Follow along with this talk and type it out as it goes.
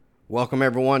Welcome,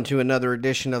 everyone, to another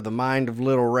edition of the Mind of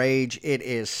Little Rage. It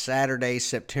is Saturday,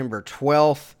 September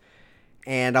 12th,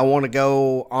 and I want to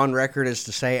go on record as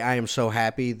to say I am so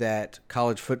happy that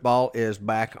college football is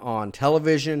back on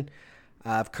television.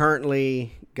 I've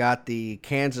currently got the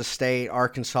Kansas State,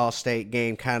 Arkansas State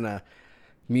game kind of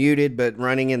muted but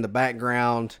running in the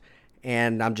background,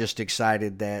 and I'm just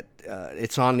excited that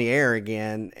it's on the air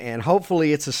again, and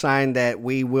hopefully it's a sign that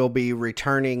we will be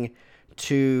returning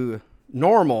to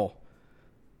normal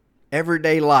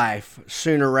everyday life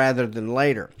sooner rather than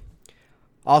later.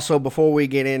 Also, before we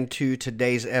get into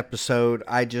today's episode,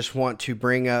 I just want to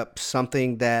bring up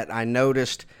something that I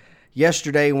noticed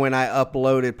yesterday when I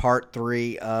uploaded part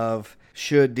 3 of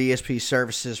Should DSP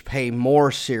Services Pay More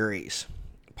series.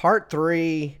 Part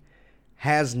 3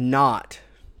 has not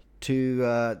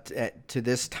to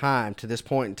this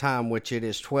point in time, which it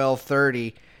is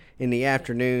 12:30 in the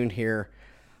afternoon here.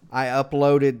 I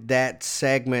uploaded that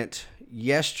segment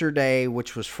yesterday,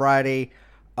 which was Friday,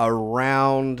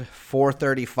 around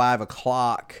 4:30, 5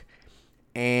 o'clock,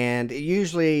 and it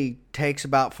usually takes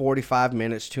about 45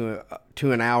 minutes to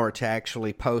an hour to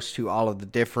actually post to all of the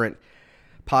different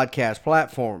podcast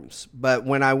platforms. But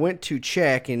when I went to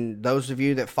check, and those of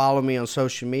you that follow me on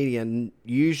social media,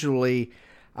 usually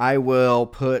I will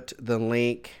put the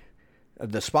link,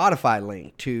 the Spotify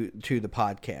link to the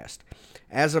podcast.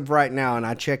 As of right now, and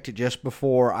I checked it just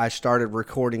before I started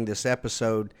recording this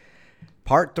episode,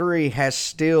 part 3 has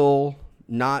still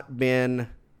not been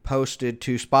posted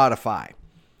to Spotify.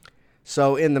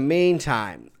 So in the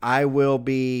meantime, I will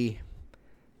be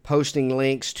posting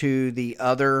links to the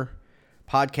other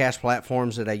podcast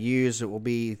platforms that I use. It will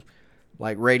be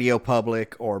like Radio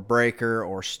Public or Breaker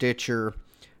or Stitcher,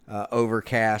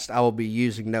 Overcast. I will be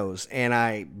using those, and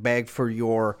I beg for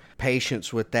your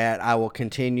patience with that. I will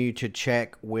continue to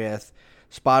check with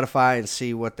Spotify and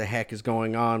see what the heck is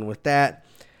going on with that.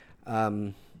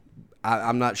 I'm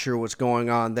not sure what's going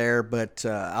on there, but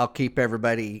I'll keep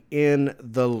everybody in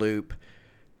the loop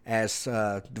as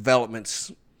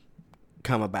developments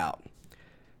come about.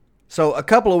 So a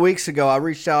couple of weeks ago, I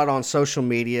reached out on social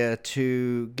media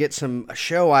to get some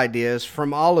show ideas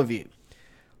from all of you.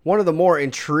 One of the more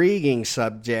intriguing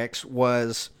subjects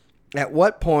was, at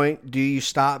what point do you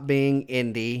stop being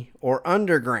indie or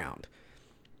underground?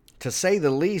 To say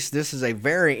the least, this is a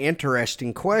very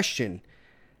interesting question.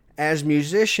 As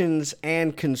musicians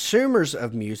and consumers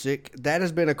of music, that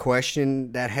has been a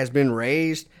question that has been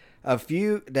raised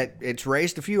it's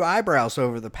raised a few eyebrows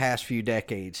over the past few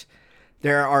decades.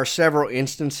 There are several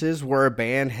instances where a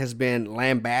band has been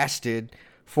lambasted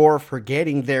for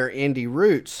forgetting their indie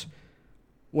roots.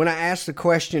 When I asked the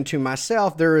question to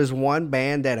myself, there is one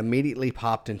band that immediately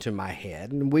popped into my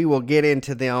head, and we will get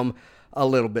into them a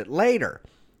little bit later.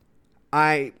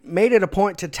 I made it a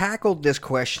point to tackle this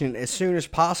question as soon as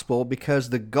possible because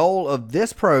the goal of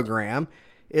this program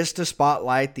is to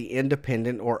spotlight the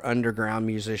independent or underground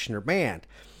musician or band.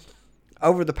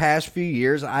 Over the past few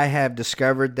years, I have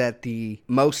discovered that the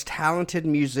most talented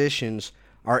musicians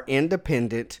are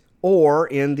independent or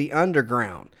in the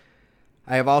underground.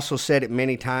 I have also said it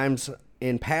many times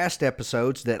in past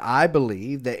episodes that I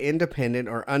believe that independent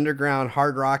or underground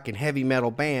hard rock and heavy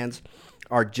metal bands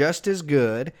are just as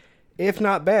good, if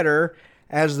not better,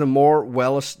 as the more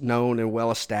well-known and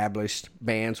well-established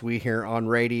bands we hear on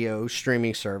radio,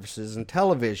 streaming services, and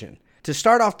television. To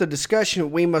start off the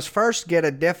discussion, we must first get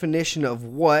a definition of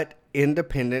what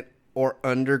independent or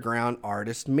underground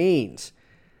artist means.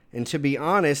 And to be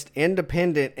honest,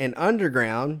 independent and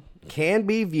underground can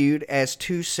be viewed as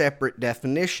two separate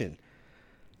definitions.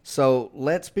 So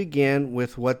let's begin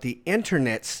with what the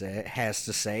internet has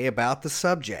to say about the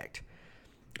subject.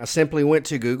 I simply went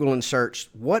to Google and searched,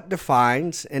 what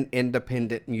defines an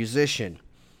independent musician?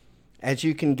 As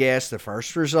you can guess, the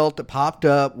first result that popped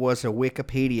up was a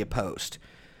Wikipedia post.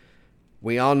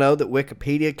 We all know that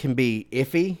Wikipedia can be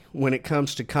iffy when it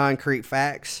comes to concrete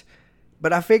facts,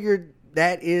 but I figured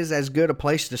that is as good a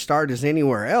place to start as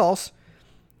anywhere else.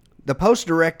 The post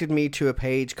directed me to a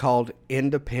page called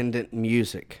Independent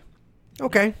Music.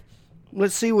 Okay,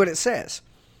 let's see what it says.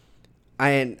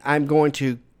 I'm going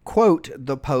to quote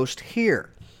the post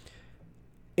here.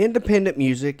 Independent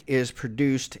music is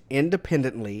produced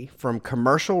independently from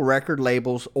commercial record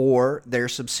labels or their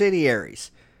subsidiaries,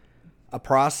 a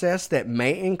process that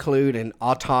may include an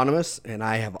autonomous, and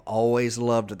I have always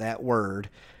loved that word,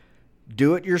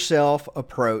 do-it-yourself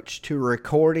approach to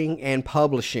recording and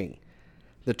publishing.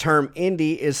 The term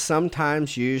indie is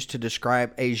sometimes used to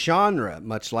describe a genre,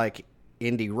 much like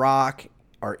indie rock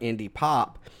or indie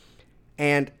pop,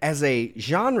 and as a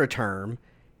genre term,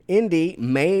 Indie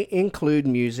may include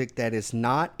music that is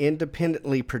not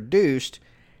independently produced,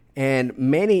 and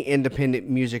many independent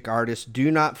music artists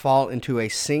do not fall into a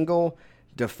single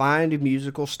defined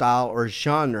musical style or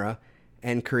genre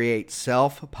and create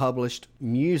self-published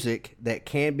music that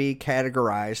can be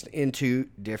categorized into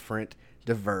different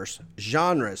diverse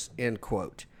genres, end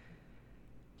quote.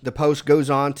 The post goes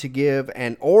on to give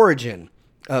an origin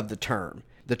of the term.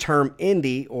 The term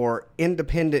indie or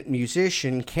independent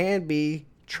musician can be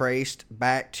traced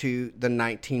back to the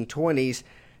 1920s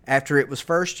after it was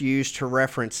first used to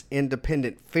reference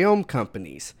independent film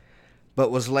companies,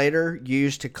 but was later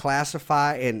used to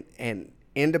classify an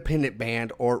independent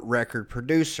band or record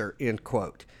producer, end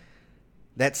quote.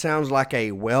 That sounds like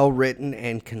a well-written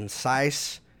and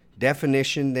concise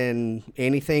definition than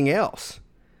anything else.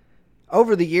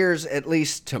 Over the years, at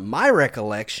least to my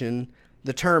recollection,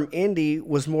 the term indie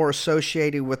was more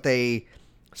associated with a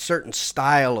certain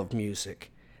style of music,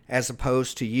 as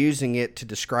opposed to using it to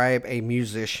describe a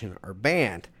musician or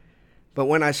band. But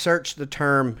when I searched the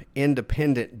term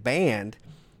independent band,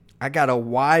 I got a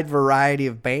wide variety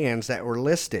of bands that were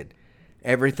listed.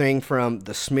 Everything from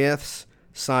the Smiths,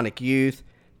 Sonic Youth,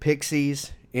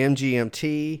 Pixies,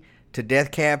 MGMT, to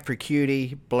Death Cab for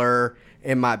Cutie, Blur,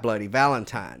 and My Bloody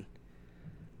Valentine.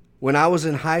 When I was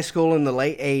in high school in the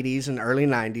late 80s and early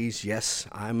 90s, yes,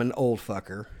 I'm an old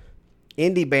fucker,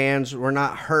 indie bands were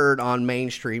not heard on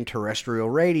mainstream terrestrial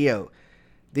radio.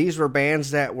 These were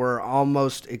bands that were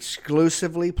almost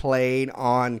exclusively played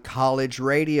on college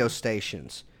radio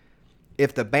stations.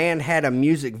 If the band had a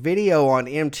music video on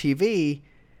MTV,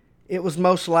 it was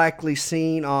most likely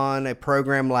seen on a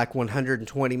program like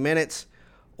 120 Minutes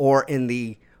or in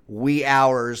the wee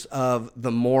hours of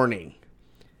the morning.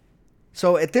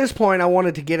 So at this point, I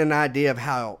wanted to get an idea of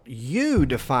how you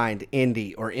defined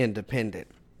indie or independent.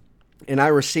 And I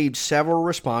received several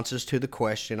responses to the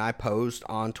question I posed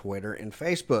on Twitter and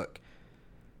Facebook.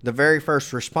 The very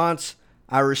first response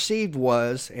I received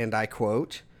was, and I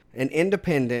quote, "An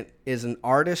independent is an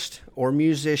artist or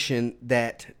musician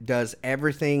that does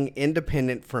everything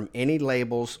independent from any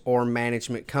labels or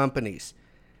management companies.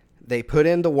 They put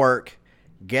in the work,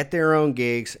 get their own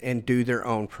gigs, and do their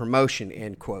own promotion,"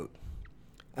 end quote.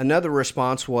 Another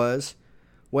response was,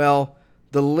 well,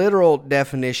 the literal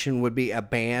definition would be a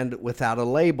band without a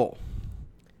label.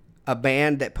 A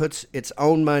band that puts its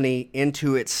own money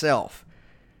into itself.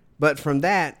 But from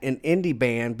that, an indie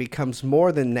band becomes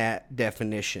more than that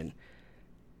definition.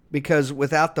 Because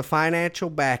without the financial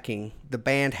backing, the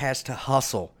band has to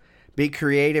hustle, be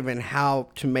creative in how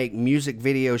to make music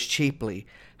videos cheaply,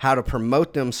 how to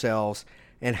promote themselves,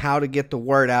 and how to get the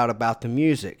word out about the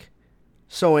music.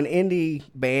 So an indie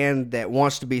band that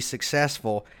wants to be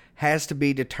successful has to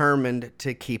be determined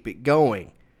to keep it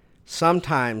going,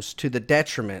 sometimes to the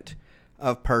detriment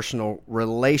of personal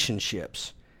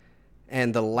relationships.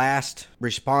 And the last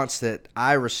response that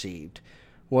I received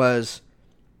was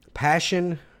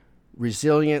passion,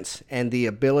 resilience, and the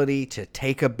ability to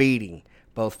take a beating,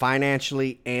 both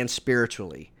financially and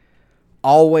spiritually.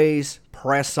 Always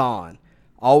press on.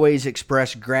 Always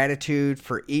express gratitude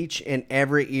for each and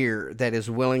every ear that is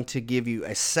willing to give you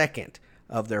a second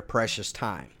of their precious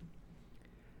time.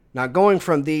 Now, going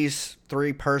from these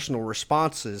three personal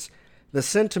responses, the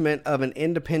sentiment of an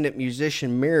independent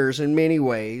musician mirrors in many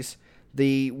ways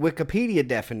the Wikipedia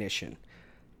definition.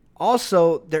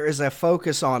 Also, there is a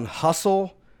focus on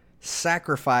hustle,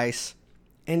 sacrifice,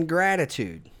 and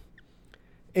gratitude.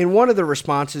 In one of the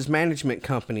responses, management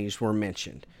companies were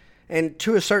mentioned. And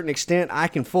to a certain extent, I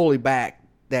can fully back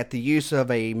that the use of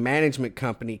a management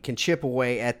company can chip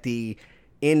away at the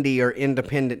indie or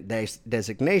independent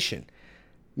designation.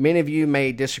 Many of you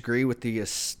may disagree with the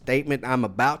statement I'm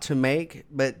about to make,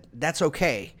 but that's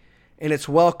okay. And it's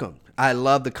welcome. I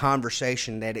love the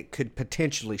conversation that it could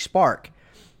potentially spark.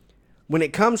 When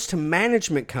it comes to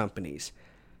management companies,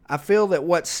 I feel that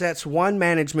what sets one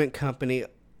management company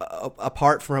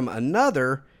apart from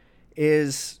another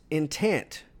is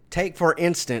intent. Take, for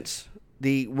instance,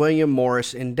 the William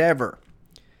Morris Endeavor.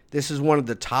 This is one of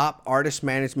the top artist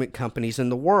management companies in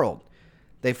the world.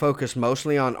 They focus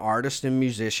mostly on artists and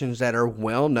musicians that are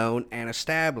well known and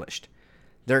established.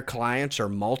 Their clients are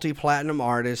multi-platinum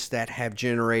artists that have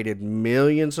generated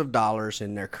millions of dollars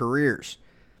in their careers.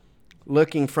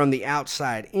 Looking from the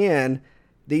outside in,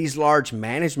 these large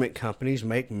management companies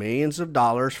make millions of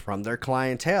dollars from their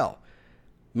clientele.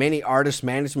 Many artist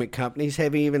management companies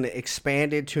have even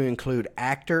expanded to include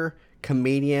actor,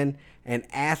 comedian, and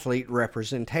athlete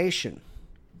representation.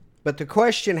 But the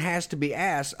question has to be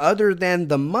asked, other than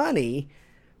the money,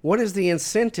 what is the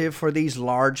incentive for these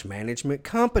large management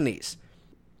companies?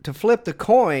 To flip the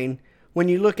coin, when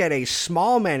you look at a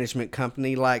small management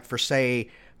company like, for say,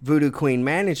 Voodoo Queen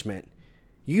Management,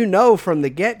 you know from the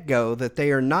get-go that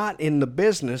they are not in the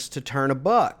business to turn a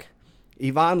buck.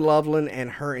 Yvonne Loveland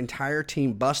and her entire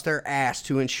team bust their ass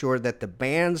to ensure that the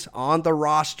bands on the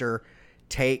roster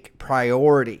take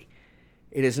priority.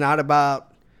 It is not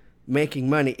about making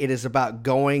money. It is about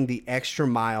going the extra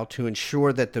mile to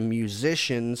ensure that the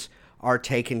musicians are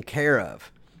taken care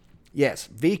of. Yes,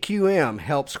 VQM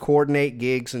helps coordinate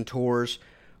gigs and tours,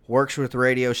 works with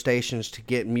radio stations to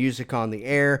get music on the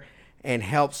air, and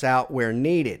helps out where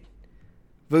needed.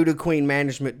 Voodoo Queen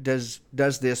Management does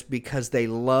this because they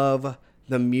love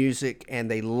the music and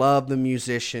they love the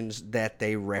musicians that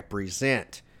they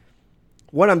represent.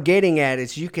 What I'm getting at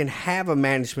is you can have a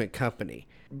management company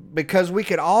because we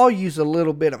could all use a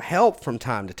little bit of help from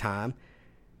time to time,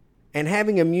 and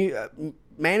having a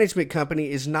management company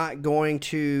is not going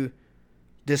to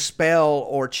dispel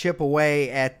or chip away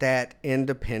at that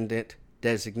independent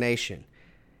designation.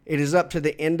 It is up to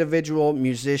the individual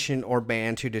musician or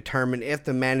band to determine if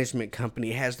the management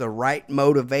company has the right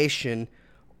motivation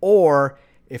or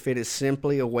if it is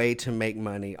simply a way to make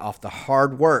money off the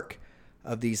hard work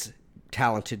of these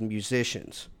talented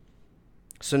musicians.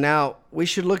 So now we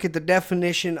should look at the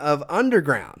definition of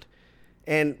underground.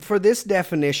 And for this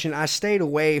definition, I stayed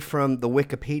away from the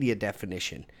Wikipedia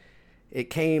definition. It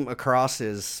came across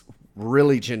as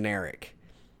really generic.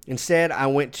 Instead, I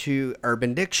went to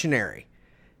Urban Dictionary.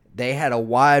 They had a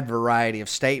wide variety of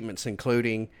statements,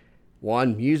 including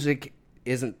one, music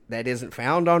isn't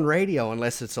found on radio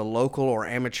unless it's a local or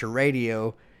amateur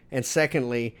radio, and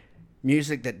secondly,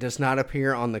 music that does not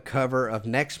appear on the cover of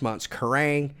next month's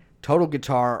Kerrang, Total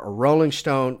Guitar, or Rolling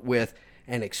Stone with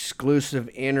an exclusive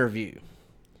interview.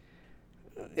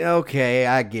 Okay,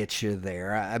 I get you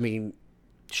there. I mean,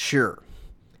 sure.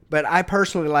 But I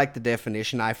personally like the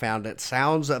definition I found at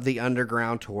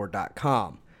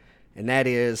soundsoftheundergroundtour.com. And that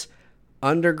is,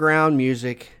 underground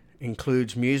music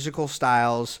includes musical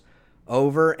styles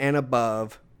over and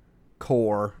above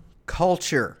core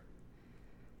culture.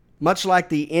 Much like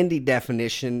the indie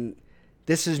definition,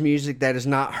 this is music that is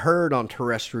not heard on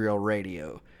terrestrial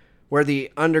radio. Where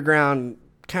the underground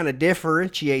kind of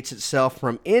differentiates itself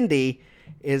from indie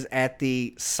is at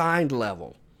the signed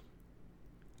level.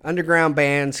 Underground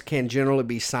bands can generally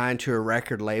be signed to a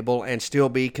record label and still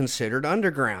be considered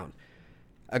underground.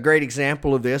 A great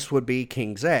example of this would be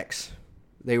King's X.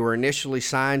 They were initially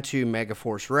signed to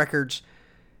Megaforce Records.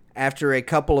 After a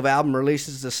couple of album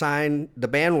releases, the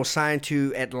band was signed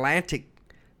to Atlantic,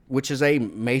 which is a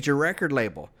major record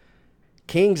label.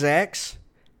 King's X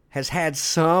has had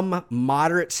some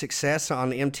moderate success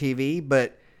on MTV,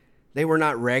 but they were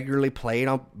not regularly played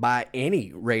by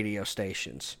any radio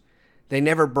stations. They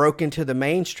never broke into the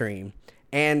mainstream,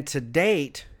 and to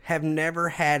date have never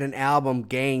had an album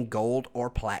gain gold or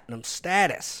platinum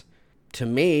status. To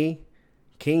me,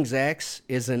 King's X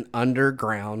is an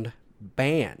underground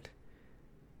band.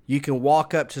 You can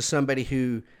walk up to somebody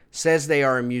who says they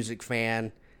are a music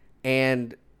fan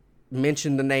and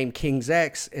mention the name King's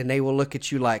X, and they will look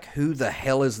at you like, who the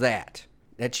hell is that?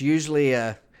 That's usually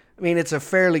it's a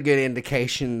fairly good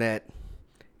indication that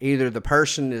either the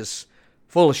person is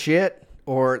full of shit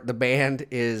or the band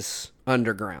is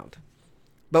underground.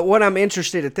 But what I'm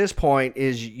interested at this point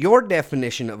is your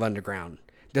definition of underground.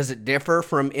 Does it differ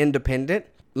from independent?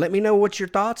 Let me know what your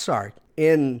thoughts are.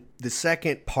 In the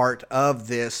second part of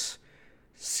this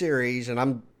series, and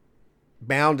I'm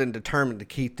bound and determined to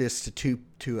keep this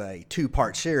to a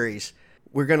two-part series,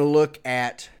 we're going to look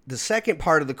at the second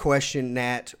part of the question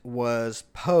that was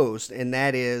posed, and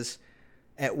that is,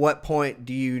 at what point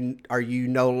are you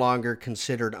no longer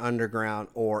considered underground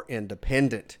or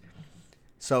independent?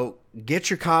 So get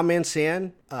your comments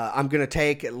in. I'm going to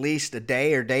take at least a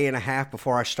day or day and a half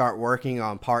before I start working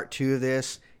on part 2 of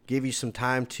this. Give you some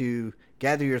time to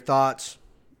gather your thoughts,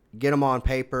 get them on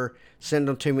paper, send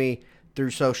them to me through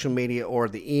social media or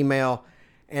the email,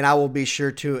 and I will be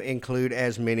sure to include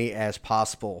as many as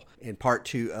possible in part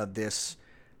 2 of this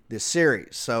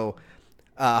series. So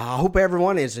I hope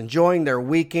everyone is enjoying their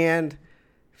weekend.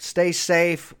 Stay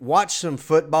safe. Watch some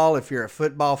football if you're a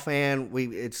football fan.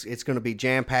 It's going to be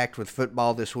jam-packed with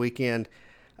football this weekend.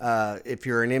 If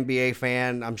you're an NBA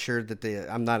fan, I'm sure that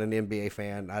I'm not an NBA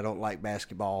fan. I don't like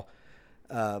basketball.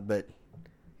 But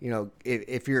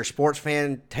if you're a sports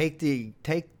fan, take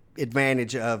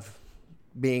advantage of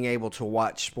being able to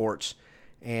watch sports,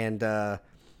 and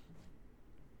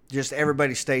just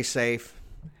everybody stay safe,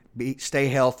 stay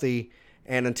healthy,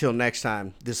 and until next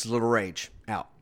time, this is Little Rage out.